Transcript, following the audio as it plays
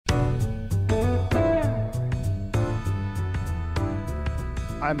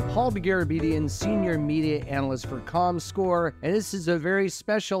I'm Paul Begarabedian, Senior Media Analyst for ComScore, and this is a very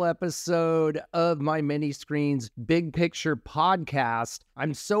special episode of my Many Screens Big Picture podcast.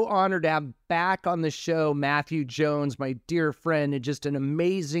 I'm so honored to have back on the show Matthew Jones, my dear friend and just an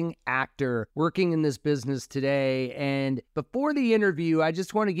amazing actor working in this business today. And before the interview, I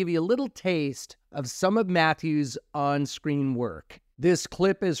just want to give you a little taste of some of Matthew's on-screen work. This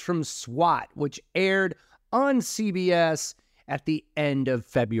clip is from SWAT, which aired on CBS at the end of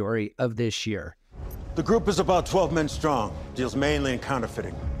February of this year. The group is about 12 men strong, deals mainly in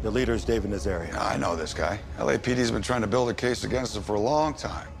counterfeiting. The leader is David Nazarian. I know this guy. LAPD's been trying to build a case against him for a long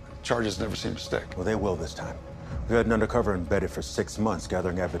time. Charges never seem to stick. Well, they will this time. We had an undercover embedded for 6 months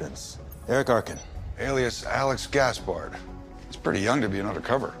gathering evidence. Eric Arkin. Alias Alex Gaspard. He's pretty young to be an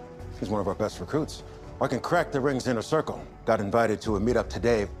undercover. He's one of our best recruits. Arkin cracked the ring's inner circle. Got invited to a meetup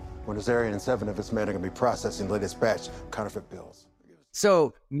today when Nazarian and 7 of his men are going to be processing the latest batch of counterfeit bills.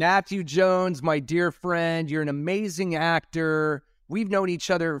 So, Matthew Jones, my dear friend, you're an amazing actor. We've known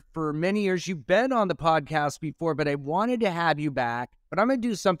each other for many years. You've been on the podcast before, but I wanted to have you back. But I'm going to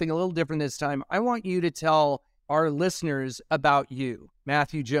do something a little different this time. I want you to tell our listeners about you,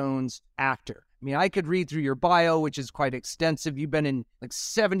 Matthew Jones, actor. I mean, I could read through your bio, which is quite extensive. You've been in like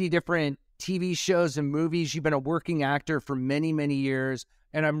 70 different TV shows and movies. You've been a working actor for many, many years.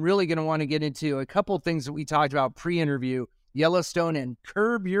 And I'm really going to want to get into a couple of things that we talked about pre-interview, Yellowstone and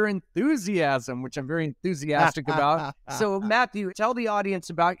Curb Your Enthusiasm, which I'm very enthusiastic about. So, Matthew, tell the audience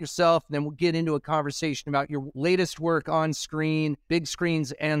about yourself, and then we'll get into a conversation about your latest work on screen, big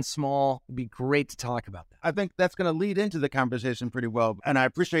screens and small. It'd be great to talk about that. I think that's going to lead into the conversation pretty well. And I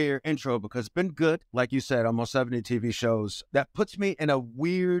appreciate your intro because it's been good. Like you said, almost 70 TV shows. That puts me in a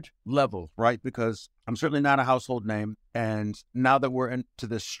weird level, right? Because I'm certainly not a household name. And now that we're into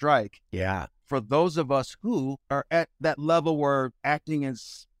this strike, for those of us who are at that level where acting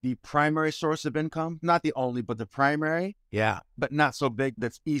is the primary source of income, not the only, but the primary, but not so big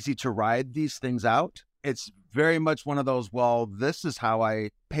that's easy to ride these things out. It's very much one of those, well, this is how I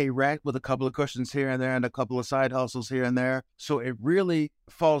pay rent with a couple of cushions here and there and a couple of side hustles here and there. So it really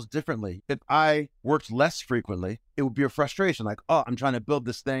falls differently. If I worked less frequently, it would be a frustration like, oh, I'm trying to build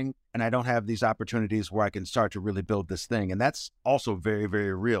this thing and I don't have these opportunities where I can start to really build this thing. And that's also very,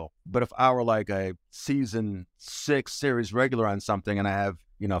 very real. But if I were like a season 6 series regular on something and I have,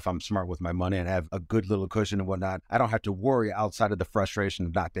 you know, if I'm smart with my money and have a good little cushion and whatnot, I don't have to worry outside of the frustration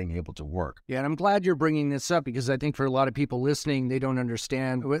of not being able to work. Yeah, and I'm glad you're bringing this up because I think for a lot of people listening, they don't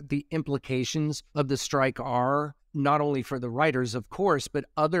understand what the implications of the strike are, not only for the writers, of course, but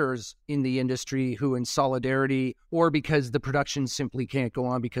others in the industry who in solidarity or because the production simply can't go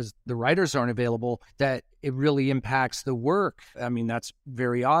on because the writers aren't available, that it really impacts the work. I mean, that's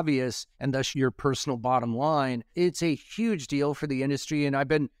very obvious, and thus your personal bottom line. It's a huge deal for the industry, and I've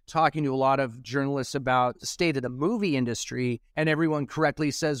been talking to a lot of journalists about the state of the movie industry, and everyone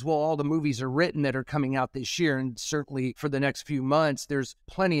correctly says, well, all the movies are written that are coming out this year, and certainly for the next few months, there's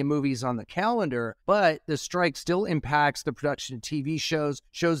plenty of movies on the calendar, but the strike still impacts the production of TV shows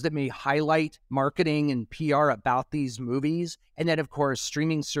that may highlight marketing and PR about these movies. And then, of course,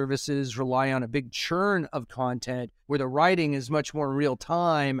 streaming services rely on a big churn of content where the writing is much more real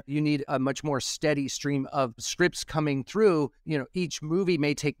time. You need a much more steady stream of scripts coming through. You know, each movie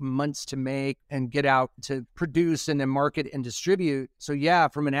may take months to make and get out to produce and then market and distribute. So yeah,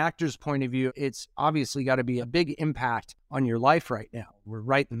 from an actor's point of view, it's obviously got to be a big impact on your life right now. We're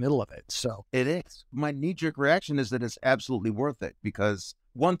right in the middle of it. So it is. My knee-jerk reaction is that it's absolutely worth it because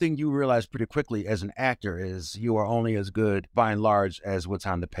one thing you realize pretty quickly as an actor is you are only as good, by and large, as what's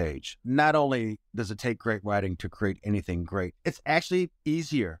on the page. Not only does it take great writing to create anything great, it's actually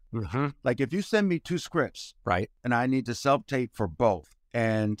easier. Like if you send me 2 scripts, right, and I need to self-tape for both,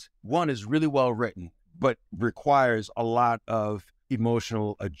 and one is really well written, but requires a lot of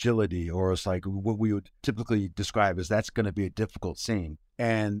emotional agility, or it's like what we would typically describe as that's going to be a difficult scene.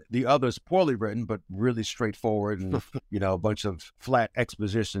 And the other's poorly written, but really straightforward and, you know, a bunch of flat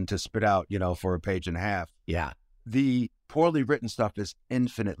exposition to spit out, you know, for a page and a half. Yeah. The poorly written stuff is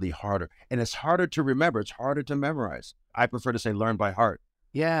infinitely harder. And it's harder to remember. It's harder to memorize. I prefer to say learn by heart.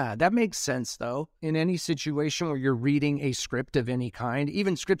 Yeah, that makes sense, though. In any situation where you're reading a script of any kind,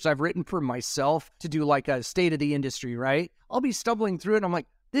 even scripts I've written for myself to do like a state of the industry, right? I'll be stumbling through it and I'm like,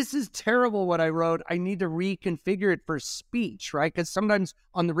 this is terrible what I wrote. I need to reconfigure it for speech, right? Because sometimes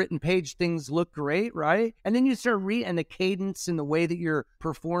on the written page, things look great, right? And then you start reading, and the cadence and the way that you're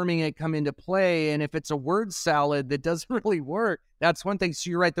performing it come into play. And if it's a word salad that doesn't really work, that's one thing. So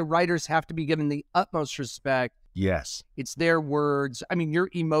you're right. The writers have to be given the utmost respect. Yes. It's their words. I mean, you're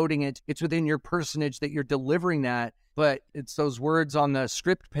emoting it. It's within your personage that you're delivering that. but it's those words on the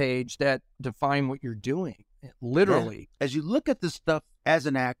script page that define what you're doing, literally. Yeah. As you look at this stuff as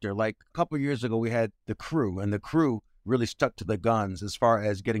an actor, like a couple of years ago, we had The Crew, and The Crew really stuck to the guns as far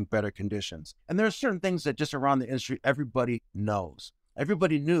as getting better conditions. And there are certain things that just around the industry, everybody knows.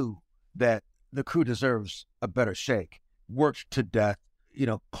 Everybody knew that The Crew deserves a better shake. Worked to death,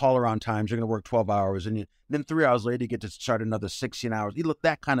 call around times, you're going to work 12 hours, and then 3 hours later, you get to start another 16 hours. You look,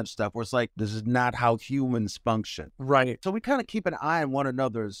 that kind of stuff where it's like, this is not how humans function. Right. So we kind of keep an eye on one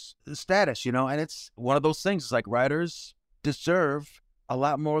another's status, and it's one of those things. It's like writers deserve a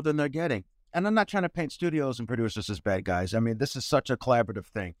lot more than they're getting. And I'm not trying to paint studios and producers as bad guys. I mean, this is such a collaborative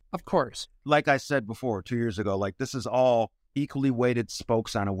thing. Of course. Like I said before, 2 years ago, like this is all equally weighted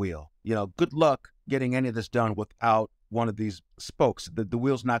spokes on a wheel. Good luck getting any of this done without one of these spokes. The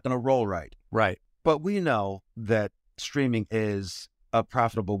wheel's not going to roll right. Right. But we know that streaming is a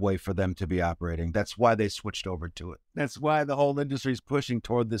profitable way for them to be operating. That's why they switched over to it. That's why the whole industry is pushing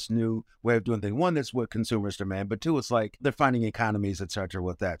toward this new way of doing things. One, that's what consumers demand, but two, it's like they're finding economies, et cetera,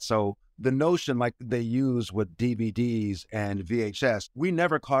 with that. So the notion like they use with DVDs and VHS, we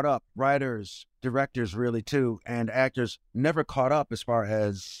never caught up. Writers, directors really too, and actors never caught up as far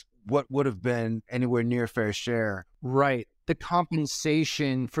as what would have been anywhere near fair share. Right. The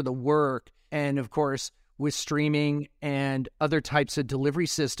compensation for the work, and of course, with streaming and other types of delivery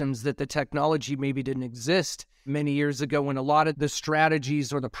systems, that the technology maybe didn't exist many years ago, when a lot of the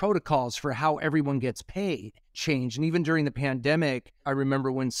strategies or the protocols for how everyone gets paid changed. And even during the pandemic, I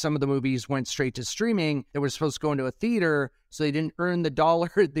remember when some of the movies went straight to streaming, they were supposed to go into a theater, so they didn't earn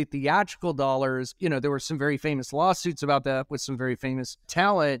the theatrical dollars. There were some very famous lawsuits about that with some very famous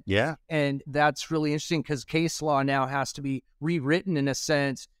talent. Yeah. And that's really interesting because case law now has to be rewritten in a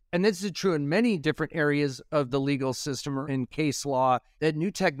sense. And this is true in many different areas of the legal system or in case law, that new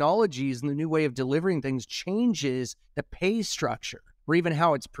technologies and the new way of delivering things changes the pay structure, or even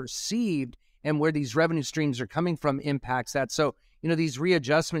how it's perceived, and where these revenue streams are coming from impacts that. So, these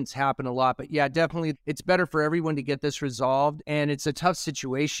readjustments happen a lot. But yeah, definitely it's better for everyone to get this resolved. And it's a tough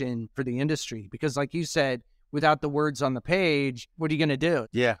situation for the industry because, like you said, without the words on the page, what are you going to do?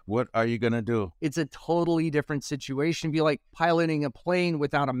 Yeah, what are you going to do? It's a totally different situation. It'd be like piloting a plane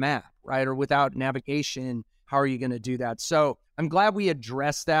without a map, right? Or without navigation. How are you going to do that? So I'm glad we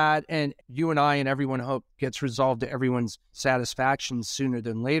addressed that. And you and I and everyone hope gets resolved to everyone's satisfaction sooner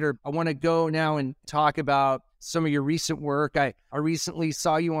than later. I want to go now and talk about some of your recent work. I recently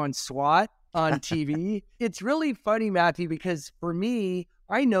saw you on SWAT on TV. It's really funny, Matthew, because for me,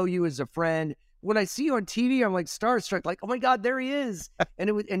 I know you as a friend. When I see you on TV, I'm like starstruck, like, oh my God, there he is.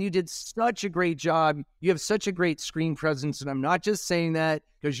 And you did such a great job. You have such a great screen presence. And I'm not just saying that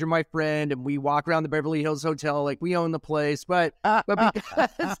because you're my friend and we walk around the Beverly Hills Hotel like we own the place, but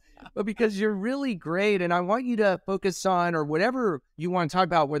because you're really great. And I want you to focus on, or whatever you want to talk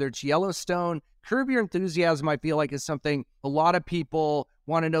about, whether it's Yellowstone, Curb Your Enthusiasm, I feel like is something a lot of people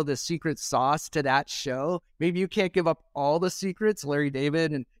want to know the secret sauce to that show. Maybe you can't give up all the secrets. Larry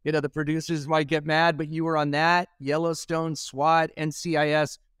David and, the producers might get mad, but you were on that, Yellowstone, SWAT,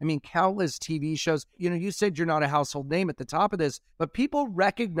 NCIS. I mean, countless TV shows. You said you're not a household name at the top of this, but people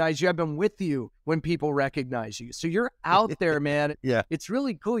recognize you. I've been with you when people recognize you. So you're out there, man. Yeah. It's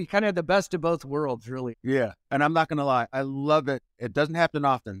really cool. You kind of have the best of both worlds, really. Yeah. And I'm not going to lie. I love it. It doesn't happen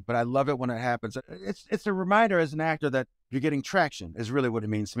often, but I love it when it happens. It's a reminder as an actor that you're getting traction is really what it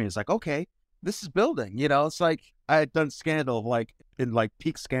means to me. It's like, okay, this is building. It's like I had done Scandal in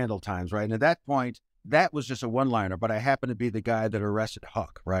peak Scandal times, right? And at that point, that was just a one-liner, but I happened to be the guy that arrested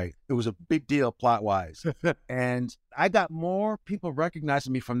Huck, right? It was a big deal plot-wise. And I got more people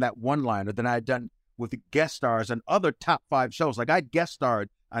recognizing me from that one-liner than I had done with the guest stars on other top 5 shows. Like I guest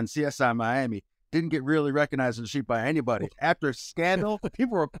starred on CSI Miami, didn't get really recognized in the street by anybody. After Scandal,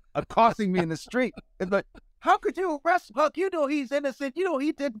 people were accosting me in the street. It's like, how could you arrest Huck? He's innocent.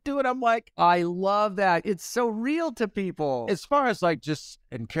 He didn't do it. I'm like, I love that. It's so real to people. As far as like just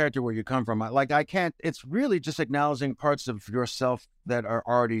in character where you come from, it's really just acknowledging parts of yourself that are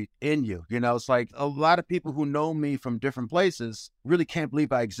already in you. It's like a lot of people who know me from different places really can't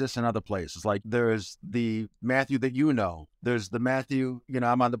believe I exist in other places. Like there's the Matthew that there's the Matthew,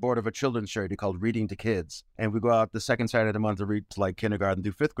 I'm on the board of a children's charity called Reading to Kids. And we go out the second Saturday of the month to read to like kindergarten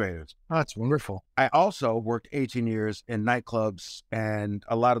through 5th graders. Oh, that's wonderful. I also worked 18 years in nightclubs and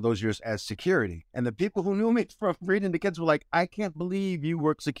a lot of those years as security. And the people who knew me from Reading to Kids were like, I can't believe you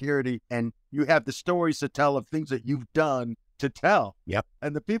work security and you have the stories to tell of things that you've done to tell. Yep.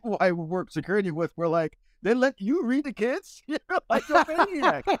 And the people I worked security with were like, They let you read the kids? You're like a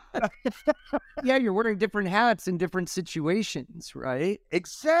maniac. Yeah, you're wearing different hats in different situations, right?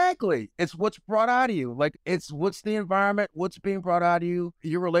 Exactly. It's what's brought out of you. Like, it's what's the environment, what's being brought out of you,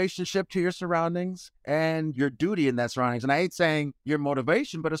 your relationship to your surroundings, and your duty in that surroundings. And I hate saying your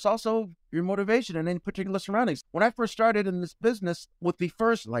motivation, but it's also your motivation in any particular surroundings. When I first started in this business, with the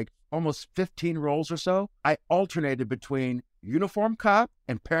first, like, almost 15 roles or so, I alternated between uniform cop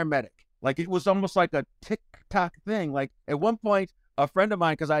and paramedic. Like, it was almost like a tick-tock thing. Like, at one point, a friend of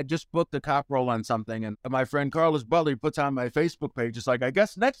mine, because I had just booked a cop role on something, and my friend Carlos Butler puts on my Facebook page, it's like, I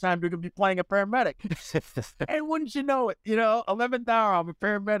guess next time you're going to be playing a paramedic. And wouldn't you know it, 11th hour, I'm a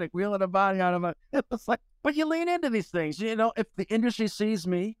paramedic, wheeling a body out of it was like, but you lean into these things. If the industry sees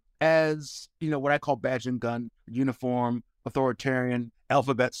me as, what I call badge and gun, uniform, authoritarian,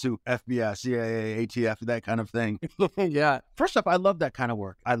 alphabet soup, FBI, CIA, ATF, that kind of thing. Yeah. First off, I love that kind of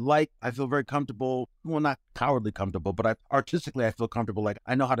work. I feel very comfortable. Well, not cowardly comfortable, but artistically, I feel comfortable. Like,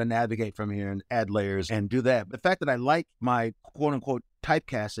 I know how to navigate from here and add layers and do that. The fact that I like my quote unquote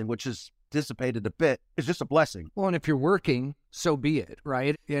typecasting, which is dissipated a bit, is just a blessing. Well, and if you're working, so be it,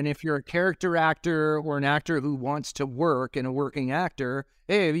 right? And if you're a character actor or an actor who wants to work and a working actor,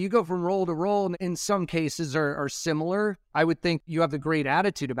 hey, you go from role to role, and in some cases are similar. I would think you have a great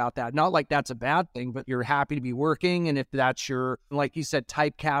attitude about that. Not like that's a bad thing, but you're happy to be working. And if that's your, like you said,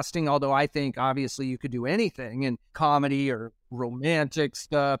 typecasting, although I think obviously you could do anything in comedy or romantic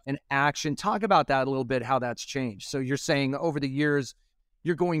stuff and action. Talk about that a little bit, how that's changed. So you're saying over the years,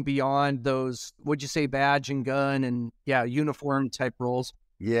 you're going beyond those, what'd you say, badge and gun and, uniform type roles?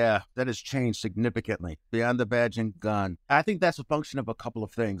 Yeah, that has changed significantly beyond the badge and gun. I think that's a function of a couple of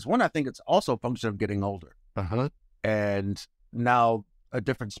things. One, I think it's also a function of getting older. And now a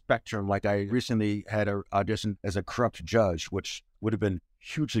different spectrum. Like, I recently had an audition as a corrupt judge, which would have been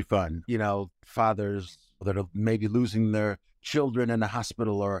hugely fun. Fathers that are maybe losing their children in the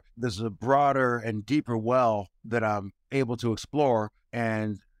hospital, or there's a broader and deeper well that I'm able to explore.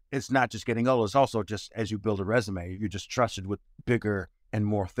 And it's not just getting older, it's also just as you build a resume, you're just trusted with bigger and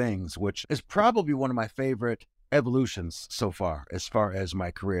more things, which is probably one of my favorite evolutions so far as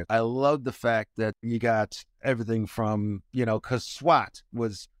my career. I love the fact that you got everything from, because SWAT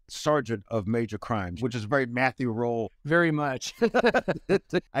was Sergeant of Major Crimes, which is a very Matthew role. Very much.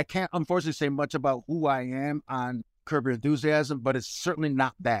 I can't unfortunately say much about who I am on Curb Your Enthusiasm, but it's certainly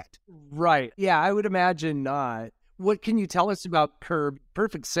not that. Right. Yeah, I would imagine not. What can you tell us about Curb?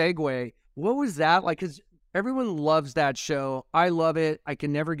 Perfect segue. What was that like? Because everyone loves that show. I love it. I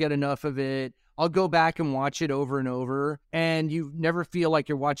can never get enough of it. I'll go back and watch it over and over. And you never feel like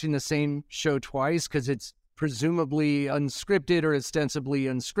you're watching the same show twice because it's presumably unscripted or ostensibly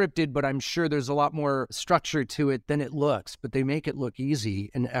unscripted, but I'm sure there's a lot more structure to it than it looks. But they make it look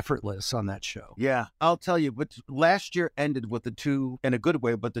easy and effortless on that show. Yeah, I'll tell you, but last year ended with the two, in a good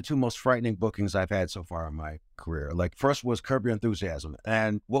way, but the two most frightening bookings I've had so far in my career. Like, first was Curb Your Enthusiasm.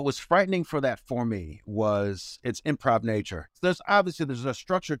 And what was frightening for that for me was its improv nature. There's a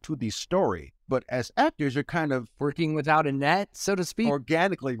structure to the story, but as actors, you're kind of working without a net, so to speak.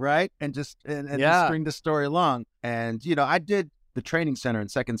 Organically, right? And just string the story along. And, I did the training center in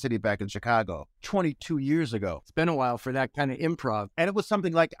Second City back in Chicago 22 years ago. It's been a while for that kind of improv. And it was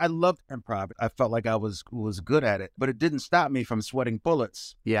something like, I loved improv. I felt like I was good at it, but it didn't stop me from sweating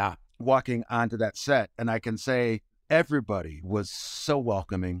bullets. Yeah. Walking onto that set. And I can say everybody was so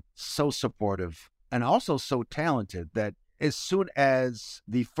welcoming, so supportive, and also so talented that as soon as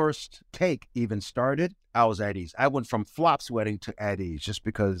the first take even started, I was at ease. I went from flop sweating to at ease just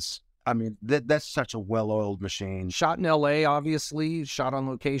because, that's such a well-oiled machine. Shot in L.A., obviously. Shot on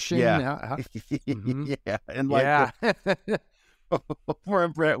location. Yeah. Yeah. And we're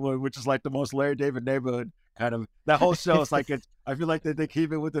in Brentwood, which is like the most Larry David neighborhood. Kind of, that whole show is like, I feel like they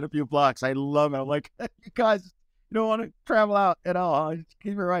keep it within a few blocks. I love it. I'm like, you guys, you don't want to travel out at all. Just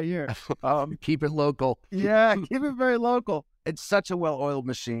keep it right here. Keep it local. Yeah, keep it very local. It's such a well-oiled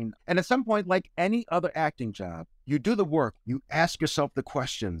machine. And at some point, like any other acting job, you do the work. You ask yourself the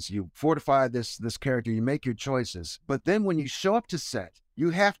questions. You fortify this character. You make your choices. But then when you show up to set,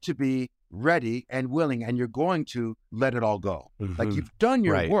 you have to be ready and willing, and you're going to let it all go. Mm-hmm. Like, you've done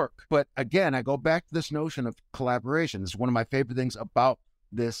your work. But again, I go back to this notion of collaboration. It's one of my favorite things about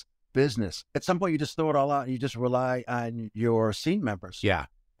this business. At some point, you just throw it all out and you just rely on your scene members. Yeah.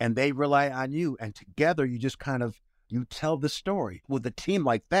 And they rely on you. And together, you just kind of, you tell the story with a team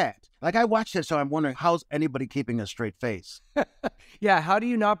like that. Like, I watched it, so I'm wondering, how's anybody keeping a straight face? Yeah. How do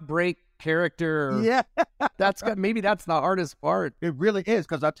you not break character? Yeah. Maybe that's the hardest part. It really is.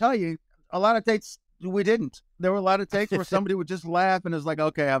 Because I'll tell you, a lot of takes We didn't. There were a lot of takes where somebody would just laugh and it's like,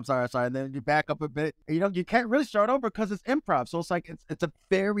 okay, I'm sorry. And then you back up a bit. You can't really start over because it's improv. So it's like, it's a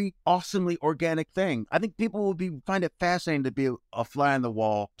very awesomely organic thing. I think people will find it fascinating to be a fly on the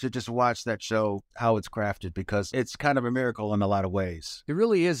wall to just watch that show, how it's crafted, because it's kind of a miracle in a lot of ways. It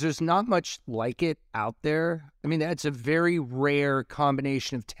really is. There's not much like it out there. I mean, that's a very rare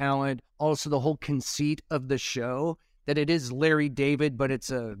combination of talent. Also, the whole conceit of the show, that it is Larry David, but it's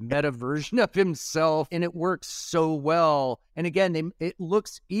a meta version of himself, and it works so well. And again, it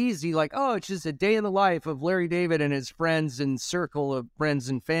looks easy, like, oh, it's just a day in the life of Larry David and his friends and circle of friends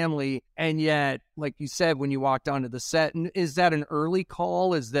and family. And yet, like you said, when you walked onto the set, and is that an early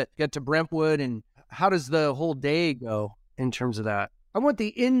call? Is that get to Brentwood? And how does the whole day go in terms of that? I want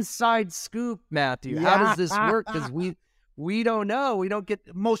the inside scoop, Matthew. How does this work? Because we don't know. We don't get...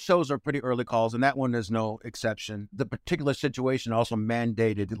 Most shows are pretty early calls, and that one is no exception. The particular situation also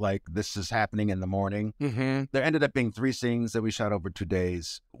mandated, like, this is happening in the morning. Mm-hmm. There ended up being 3 scenes that we shot over 2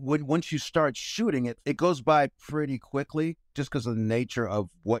 days. Once you start shooting it, it goes by pretty quickly just because of the nature of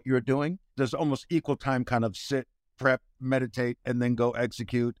what you're doing. There's almost equal time kind of sit, prep, meditate, and then go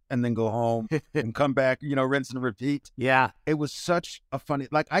execute, and then go home and come back, rinse and repeat. Yeah. It was such a funny,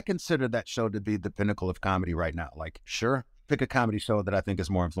 like, I consider that show to be the pinnacle of comedy right now. Like, sure, pick a comedy show that I think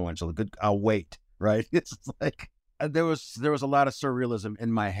is more influential. I'll wait, right? It's like, there was a lot of surrealism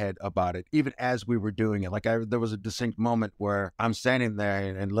in my head about it, even as we were doing it. Like, there was a distinct moment where I'm standing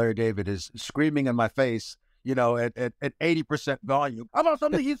there and Larry David is screaming in my face, at 80% volume about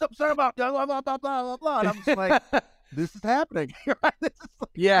something he's upset about, blah, blah, blah, blah, blah. And I'm just like, this is happening.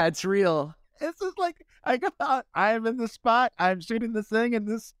 Yeah, it's real. It's just like, I'm in the spot, I'm shooting this thing, and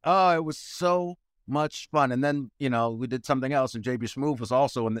it was so much fun. And then, we did something else, and JB Smoove was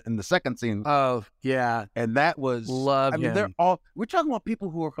also in the second scene. Oh, yeah. And that was... Love him. We're talking about people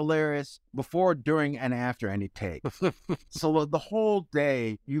who are hilarious before, during, and after any take. So the whole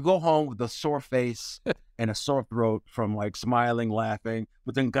day, you go home with a sore face and a sore throat from, like, smiling, laughing,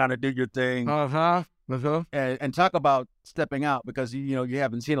 but then kind of do your thing. Uh-huh. Uh-huh. And talk about stepping out, because, you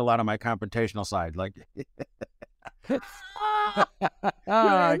haven't seen a lot of my confrontational side. Like...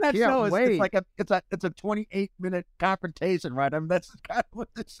 I that can't show wait. It's a 28-minute confrontation, right? I mean, that's kind of what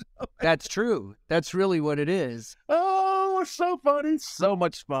this show is. That's true. That's really what it is. Oh, it's so funny. So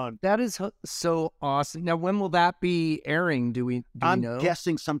much fun. That is so awesome. Now, when will that be airing? Do we know? I'm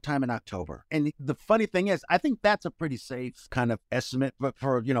guessing sometime in October. And the funny thing is, I think that's a pretty safe kind of estimate. But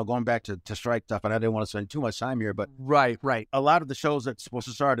for, going back to strike stuff, and I didn't want to spend too much time here, but Right. a lot of the shows that's supposed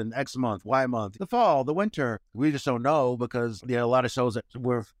to start in X month, Y month, the fall, the winter, we just don't know, because there are a lot of shows that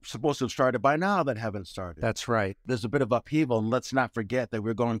were supposed to have started by now that haven't started. That's right. There's a bit of upheaval, and let's not forget that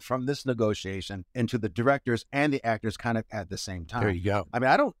we're going from this negotiation into the directors and the actors kind of at the same time. There you go. I mean,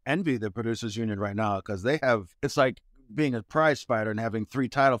 I don't envy the producers union right now, because it's like being a prize fighter and having 3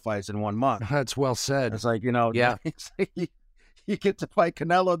 title fights in 1 month. That's well said. It's like, Yeah. It's like you get to fight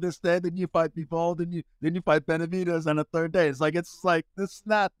Canelo this day, then you fight Bivol, then you fight Benavidez on the third day. It's like this is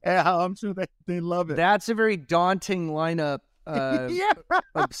not how I'm sure they love it. That's a very daunting lineup Yeah.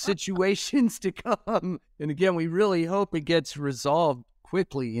 of situations to come. And again, we really hope it gets resolved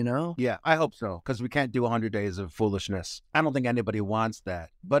quickly, Yeah, I hope so, because we can't do 100 days of foolishness. I don't think anybody wants that.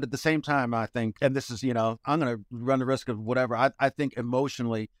 But at the same time, I think, and this is, I'm going to run the risk of whatever, I think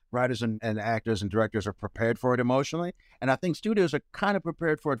emotionally, writers and actors and directors are prepared for it emotionally. And I think studios are kind of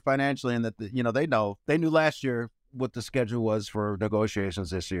prepared for it financially, and that, they knew last year what the schedule was for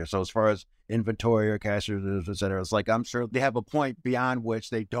negotiations this year. So as far as inventory or cash reserves, et cetera, it's like, I'm sure they have a point beyond which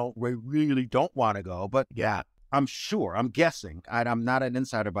they really don't want to go. But yeah, I'm guessing, I'm not an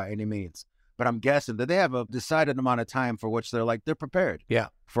insider by any means, but I'm guessing that they have a decided amount of time for which they're prepared. Yeah.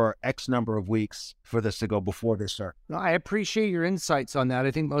 For X number of weeks for this to go before they start. No, I appreciate your insights on that.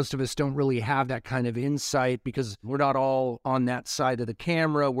 I think most of us don't really have that kind of insight because we're not all on that side of the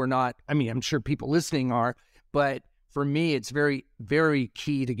camera. I'm sure people listening are, but for me, it's very, very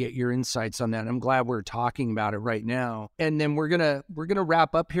key to get your insights on that. I'm glad we're talking about it right now. And then we're gonna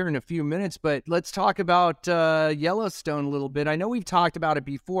wrap up here in a few minutes, but let's talk about Yellowstone a little bit. I know we've talked about it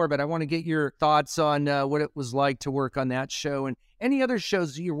before, but I want to get your thoughts on what it was like to work on that show and any other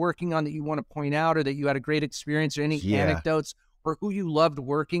shows that you're working on that you want to point out or that you had a great experience or any anecdotes or who you loved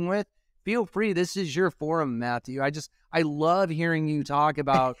working with. Feel free. This is your forum, Matthew. I love hearing you talk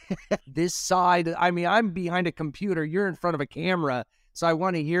about this side. I mean, I'm behind a computer. You're in front of a camera. So I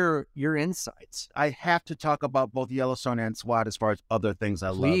want to hear your insights. I have to talk about both Yellowstone and SWAT as far as other things I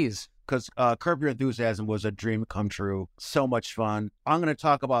love. Please. Because Curb Your Enthusiasm was a dream come true. So much fun. I'm going to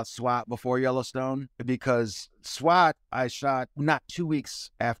talk about SWAT before Yellowstone, because SWAT I shot not 2 weeks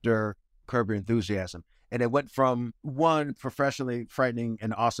after Curb Your Enthusiasm. And it went from one professionally frightening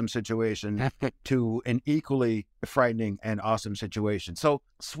and awesome situation to an equally frightening and awesome situation. So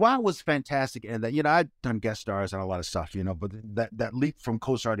SWAT was fantastic. And that, I'd done guest stars on a lot of stuff, but that leap from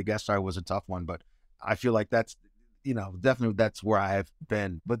co-star to guest star was a tough one. But I feel like that's, definitely that's where I've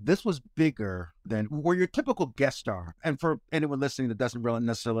been. But this was bigger than where your typical guest star. And for anyone listening that doesn't really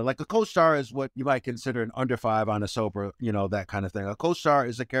necessarily, like a co-star is what you might consider an under 5 on a soap or, that kind of thing. A co-star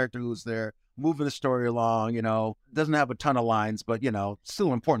is a character who's there moving the story along, doesn't have a ton of lines, but, still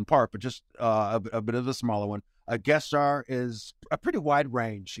an important part, but just a bit of a smaller one. A guest star is a pretty wide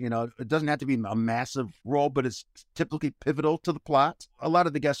range. It doesn't have to be a massive role, but it's typically pivotal to the plot. A lot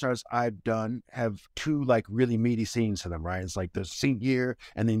of the guest stars I've done have 2 like really meaty scenes to them, right? It's like there's a scene here,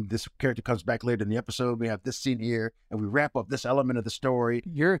 and then this character comes back later in the episode. We have this scene here, and we wrap up this element of the story.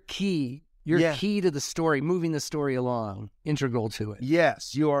 You're key to the story, moving the story along, integral to it.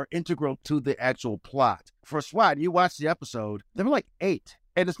 Yes, you are integral to the actual plot. For SWAT, you watch the episode, there were like 8.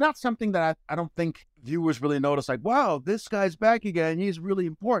 And it's not something that I don't think viewers really notice, like, wow, this guy's back again. He's really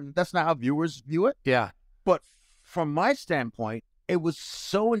important. That's not how viewers view it. Yeah. But from my standpoint, it was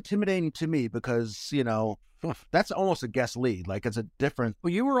so intimidating to me because, that's almost a guest lead. Like, it's a different...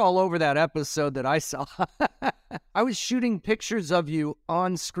 Well, you were all over that episode that I saw. I was shooting pictures of you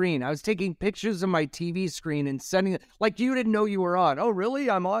on screen. I was taking pictures of my TV screen and sending it like you didn't know you were on. Oh, really?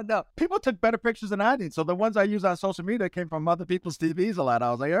 I'm on now. People took better pictures than I did. So the ones I use on social media came from other people's TVs a lot.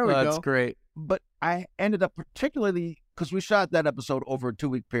 I was like, there we go. That's great. But I ended up particularly, because we shot that episode over a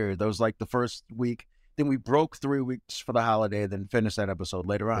 2-week period. That was like the first week. Then we broke 3 weeks for the holiday, then finished that episode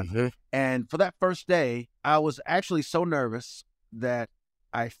later on. Mm-hmm. And for that first day, I was actually so nervous that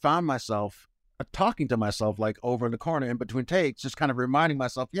I found myself talking to myself like over in the corner in between takes, just kind of reminding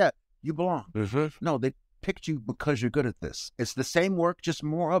myself, yeah, you belong. Mm-hmm. No, they picked you because you're good at this. It's the same work, just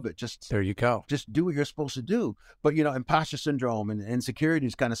more of it. Just there you go. Just do what you're supposed to do. But, imposter syndrome and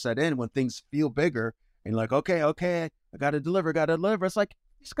insecurities kind of set in when things feel bigger and like, okay, I got to deliver. It's like,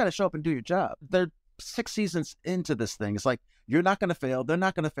 you just got to show up and do your job. They're 6 seasons into this thing. It's like, you're not going to fail. They're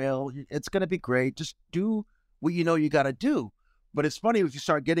not going to fail. It's going to be great. Just do what you got to do. But it's funny if you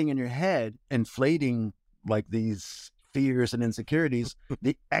start getting in your head, inflating like these fears and insecurities,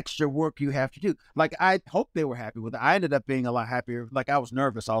 the extra work you have to do. Like, I hope they were happy with it. I ended up being a lot happier. Like, I was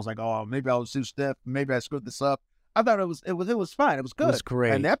nervous. I was like, oh, maybe I was too stiff. Maybe I screwed this up. I thought it was fine. It was good. It was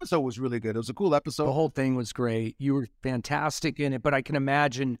great. And the episode was really good. It was a cool episode. The whole thing was great. You were fantastic in it. But I can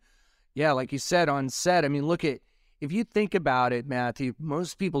imagine, yeah, like you said on set, I mean, if you think about it, Matthew,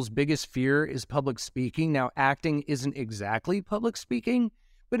 most people's biggest fear is public speaking. Now, acting isn't exactly public speaking,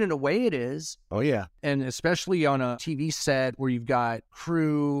 but in a way it is. Oh, yeah. And especially on a TV set where you've got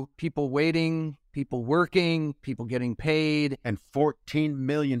crew, people waiting, people working, people getting paid. And 14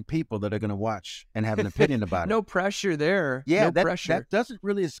 million people that are going to watch and have an opinion about it. No pressure there. Yeah, no pressure. That doesn't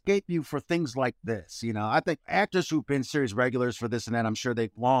really escape you for things like this. I think actors who've been series regulars for this and that, I'm sure they've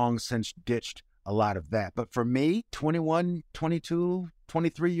long since ditched a lot of that. But for me, 21, 22,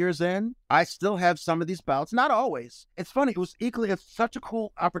 23 years in, I still have some of these bouts. Not always. It's funny. It was such a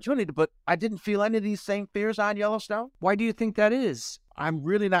cool opportunity, but I didn't feel any of these same fears on Yellowstone. Why do you think that is? I'm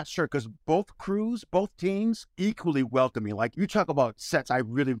really not sure, because both crews, both teams equally welcome me. Like, you talk about sets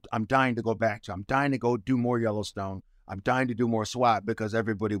I'm dying to go back to. I'm dying to go do more Yellowstone. I'm dying to do more SWAT because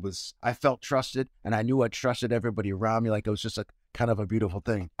I felt trusted, and I knew I trusted everybody around me. Like, it was just a kind of a beautiful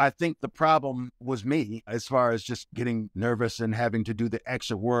thing. I think the problem was me, as far as just getting nervous and having to do the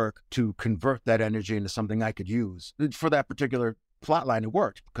extra work to convert that energy into something I could use. For that particular plot line, it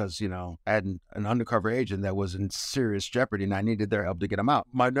worked because, I had an undercover agent that was in serious jeopardy and I needed their help to get him out.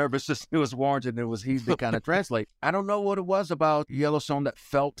 My nervousness, it was warranted, and it was easy to kind of translate. I don't know what it was about Yellowstone that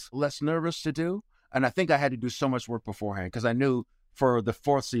felt less nervous to do. And I think I had to do so much work beforehand because I knew for the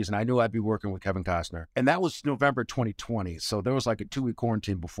 4th season, I knew I'd be working with Kevin Costner. And that was November 2020. So there was like a 2-week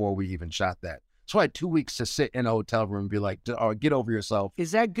quarantine before we even shot that. So I had 2 weeks to sit in a hotel room and be like, oh, get over yourself.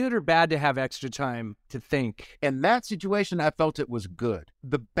 Is that good or bad to have extra time to think? In that situation, I felt it was good.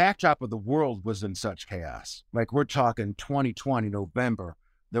 The backdrop of the world was in such chaos. Like, we're talking 2020, November.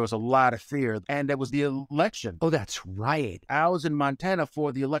 There was a lot of fear, and there was the election. Oh, that's right. I was in Montana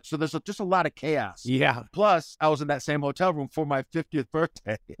for the election, so there's just a lot of chaos. Yeah. Plus, I was in that same hotel room for my 50th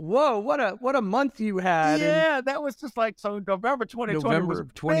birthday. Whoa, what a month you had. Yeah, that was just like, so November 2020 November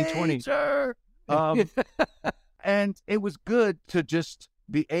 2020. Major. And it was good to just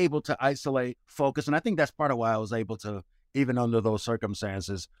be able to isolate, focus, and I think that's part of why I was able to, even under those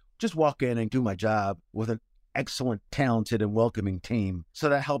circumstances, just walk in and do my job with an excellent, talented, and welcoming team. So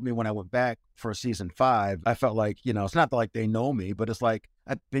that helped me when I went back for season 5. I felt like, it's not like they know me, but it's like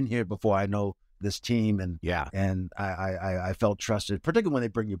I've been here before. I know this team, and I felt trusted, particularly when they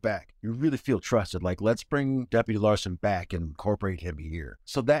bring you back. You really feel trusted. Like, let's bring Deputy Larson back and incorporate him here.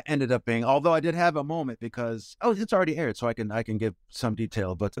 So that ended up being, although I did have a moment because it's already aired, so I can give some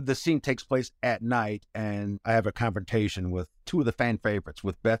detail. But the scene takes place at night, and I have a confrontation with two of the fan favorites,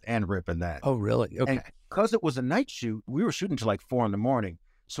 with Beth and Rip in that. Oh, really? Okay. And because it was a night shoot, we were shooting till like 4 a.m.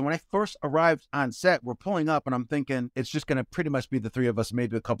 So when I first arrived on set, we're pulling up and I'm thinking it's just going to pretty much be the three of us,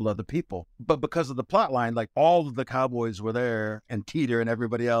 maybe a couple other people. But because of the plot line, like all of the cowboys were there and Teeter and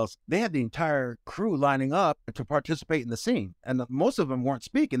everybody else, they had the entire crew lining up to participate in the scene. And most of them weren't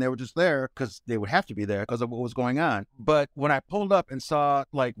speaking. They were just there because they would have to be there because of what was going on. But when I pulled up and saw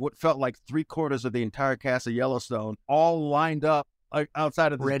like what felt like 3/4 of the entire cast of Yellowstone all lined up, like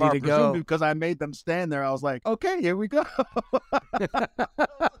outside of this ready bar, to go, because I made them stand there. I was like, okay, here we go.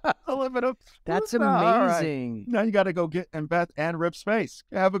 That's amazing. Right. Now you got to go get in Beth and Rip's space.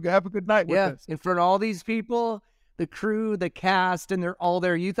 Have a good night with this. In front of all these people, the crew, the cast, and they're all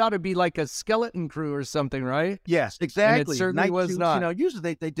there. You thought it'd be like a skeleton crew or something, right? Yes, exactly. And it certainly Night was shoots, not.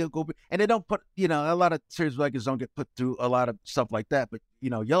 Usually they do go, and they don't put, a lot of series regulars don't get put through a lot of stuff like that. But,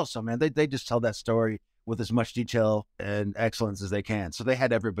 Yellowstone, man, they just tell that story with as much detail and excellence as they can. So they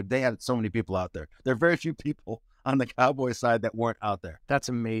had everybody. They had so many people out there. There are very few people on the Cowboy side that weren't out there. That's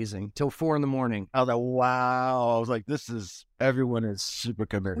amazing. Till 4 a.m. I was like, wow. I was like, everyone is super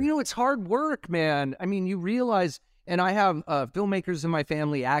committed. It's hard work, man. I mean, you realize, and I have filmmakers in my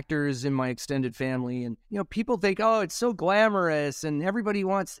family, actors in my extended family, and, people think, oh, it's so glamorous, and everybody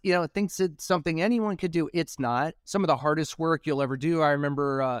wants, thinks it's something anyone could do. It's not. Some of the hardest work you'll ever do. I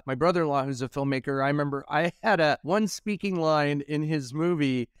remember my brother-in-law, who's a filmmaker, I had one speaking line in his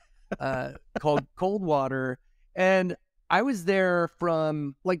movie called Cold Water, and I was there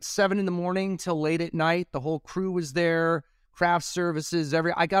from like 7 a.m. till late at night. The whole crew was there. Craft services,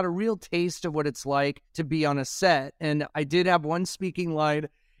 I got a real taste of what it's like to be on a set. And I did have one speaking line,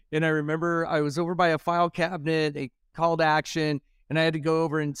 and I remember I was over by a file cabinet, a call to action, and I had to go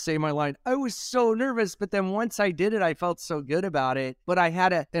over and say my line. I was so nervous, but then once I did it, I felt so good about it. But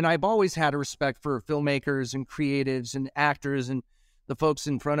and I've always had a respect for filmmakers and creatives and actors and the folks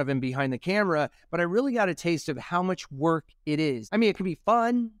in front of and behind the camera, but I really got a taste of how much work it is. I mean, it can be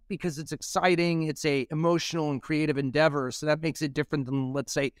fun because it's exciting. It's a emotional and creative endeavor. So that makes it different than,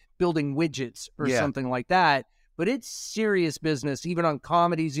 let's say, building widgets or something like that. But it's serious business. Even on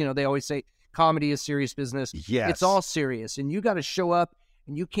comedies, they always say comedy is serious business. Yes. It's all serious. And you got to show up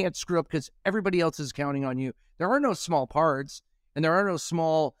and you can't screw up because everybody else is counting on you. There are no small parts and there are no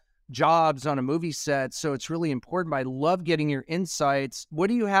small jobs on a movie set, so it's really important. But I love getting your insights. What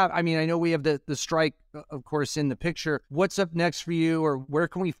do you have? I mean, I know we have the strike, of course, in the picture. What's up next for you, or where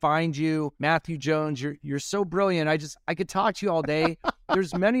can we find you? Matthew Jones, you're so brilliant. I could talk to you all day.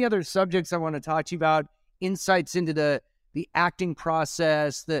 There's many other subjects I want to talk to you about, insights into the acting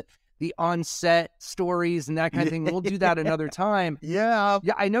process, the on-set stories and that kind of thing. We'll do that another time. Yeah,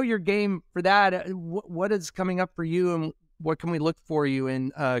 I know you're game for that. What is coming up for you, and what can we look for you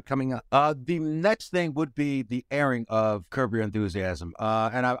in coming up? The next thing would be the airing of Curb Your Enthusiasm.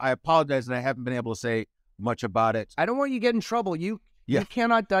 And I apologize that I haven't been able to say much about it. I don't want you to get in trouble. You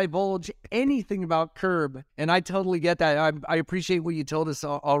cannot divulge anything about Curb, and I totally get that. I appreciate what you told us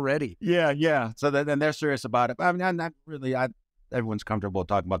already. Yeah. So then they're serious about it. I mean, I'm not really. Everyone's comfortable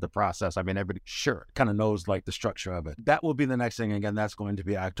talking about the process. I mean, everybody kind of knows like the structure of it. That will be the next thing. Again, that's going to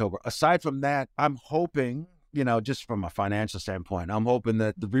be October. Aside from that, I'm hoping, just from a financial standpoint, I'm hoping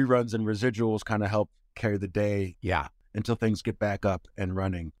that the reruns and residuals kind of help carry the day. Yeah. Until things get back up and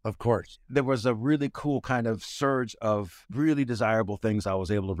running. Of course. There was a really cool kind of surge of really desirable things I was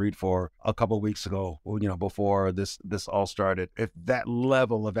able to read for a couple of weeks ago, before this all started. If that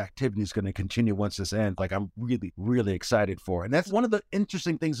level of activity is going to continue once this ends, like I'm really, really excited for. And that's one of the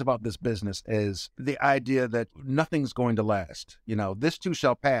interesting things about this business is the idea that nothing's going to last. This too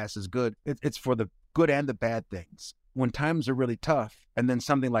shall pass is good. It's for the good and the bad things. When times are really tough and then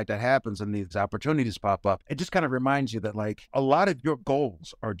something like that happens and these opportunities pop up, it just kind of reminds you that like a lot of your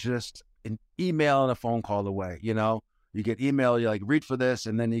goals are just an email and a phone call away. You get email, you like read for this,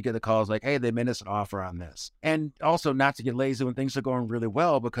 and then you get the calls like, hey, they made us an offer on this. And also not to get lazy when things are going really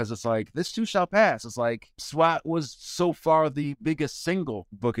well, because it's like, this too shall pass. It's like SWAT was so far the biggest single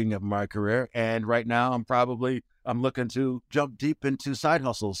booking of my career. And right now I'm looking to jump deep into side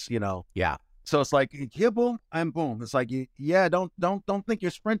hustles, Yeah. So it's like, here, boom, I'm boom. It's like, don't think you're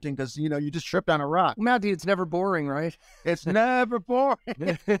sprinting because, you just tripped on a rock. Matthew, it's never boring, right? It's never boring.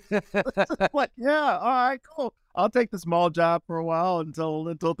 It's like, yeah, all right, cool. I'll take the small job for a while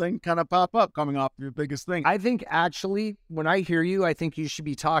until things kind of pop up coming off your biggest thing. I think actually, when I hear you, I think you should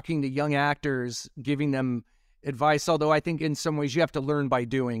be talking to young actors, giving them advice, although I think in some ways you have to learn by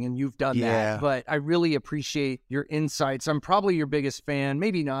doing, and you've done that. But I really appreciate your insights. I'm probably your biggest fan.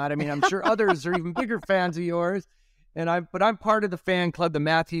 Maybe not. I mean, I'm sure others are even bigger fans of yours. But I'm part of the fan club, the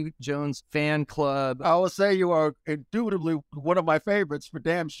Matthew Jones fan club. I will say you are indubitably one of my favorites for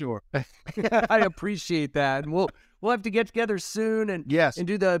damn sure. I appreciate that. And we'll have to get together soon and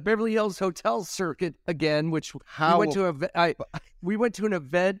do the Beverly Hills Hotel circuit again, which we went to an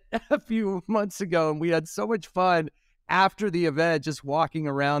event a few months ago, and we had so much fun after the event, just walking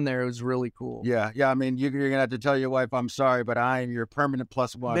around there. It was really cool. Yeah. I mean, you're going to have to tell your wife, I'm sorry, but I am your permanent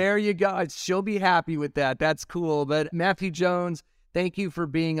 +1. There you go. She'll be happy with that. That's cool. But Matthew Jones, thank you for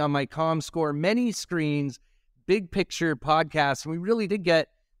being on my ComScore Many Screens Big Picture podcast. And we really did get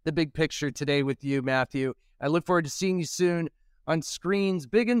the big picture today with you, Matthew. I look forward to seeing you soon on screens,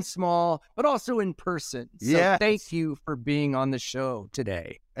 big and small, but also in person. So thank you for being on the show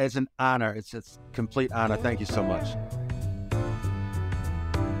today. It's an honor. It's a complete honor. Thank you so much.